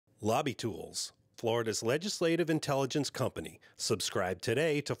Lobby Tools, Florida's legislative intelligence company. Subscribe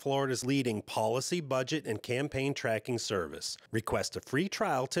today to Florida's leading policy, budget, and campaign tracking service. Request a free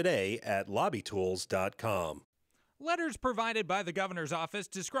trial today at lobbytools.com. Letters provided by the governor's office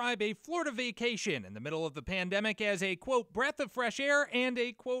describe a Florida vacation in the middle of the pandemic as a, quote, breath of fresh air and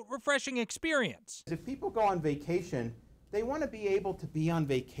a, quote, refreshing experience. If people go on vacation, they want to be able to be on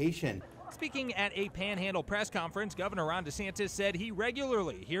vacation. Speaking at a Panhandle press conference, Governor Ron DeSantis said he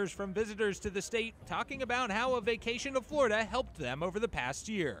regularly hears from visitors to the state talking about how a vacation to Florida helped them over the past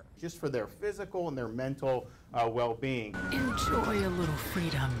year. Just for their physical and their mental well-being. Enjoy a little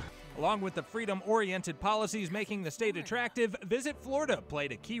freedom. Along with the freedom-oriented policies making the state attractive, Visit Florida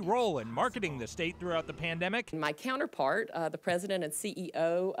played a key role in marketing the state throughout the pandemic. My counterpart, the president and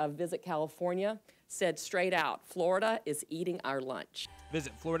CEO of Visit California, said straight out, Florida is eating our lunch.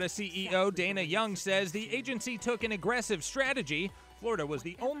 Visit Florida CEO Dana Young says the agency took an aggressive strategy. Florida was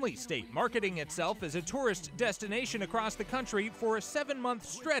the only state marketing itself as a tourist destination across the country for a 7-month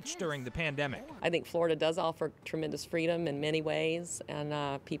stretch during the pandemic. I think Florida does offer tremendous freedom in many ways,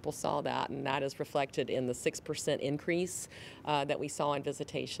 and people saw that, and that is reflected in the 6% increase that we saw in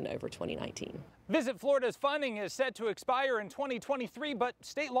visitation over 2019. Visit Florida's funding is set to expire in 2023, but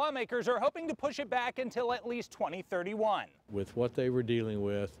state lawmakers are hoping to push it back until at least 2031. With what they were dealing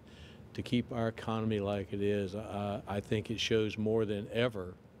with, to keep our economy like it is, I think it shows more than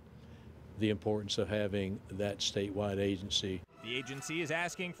ever the importance of having that statewide agency. The agency is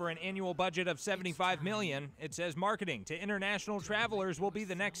asking for an annual budget of $75 million. It says marketing to international travelers will be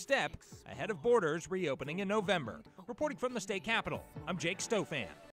the next step ahead of borders reopening in November. Reporting from the state capitol, I'm Jake Stofan.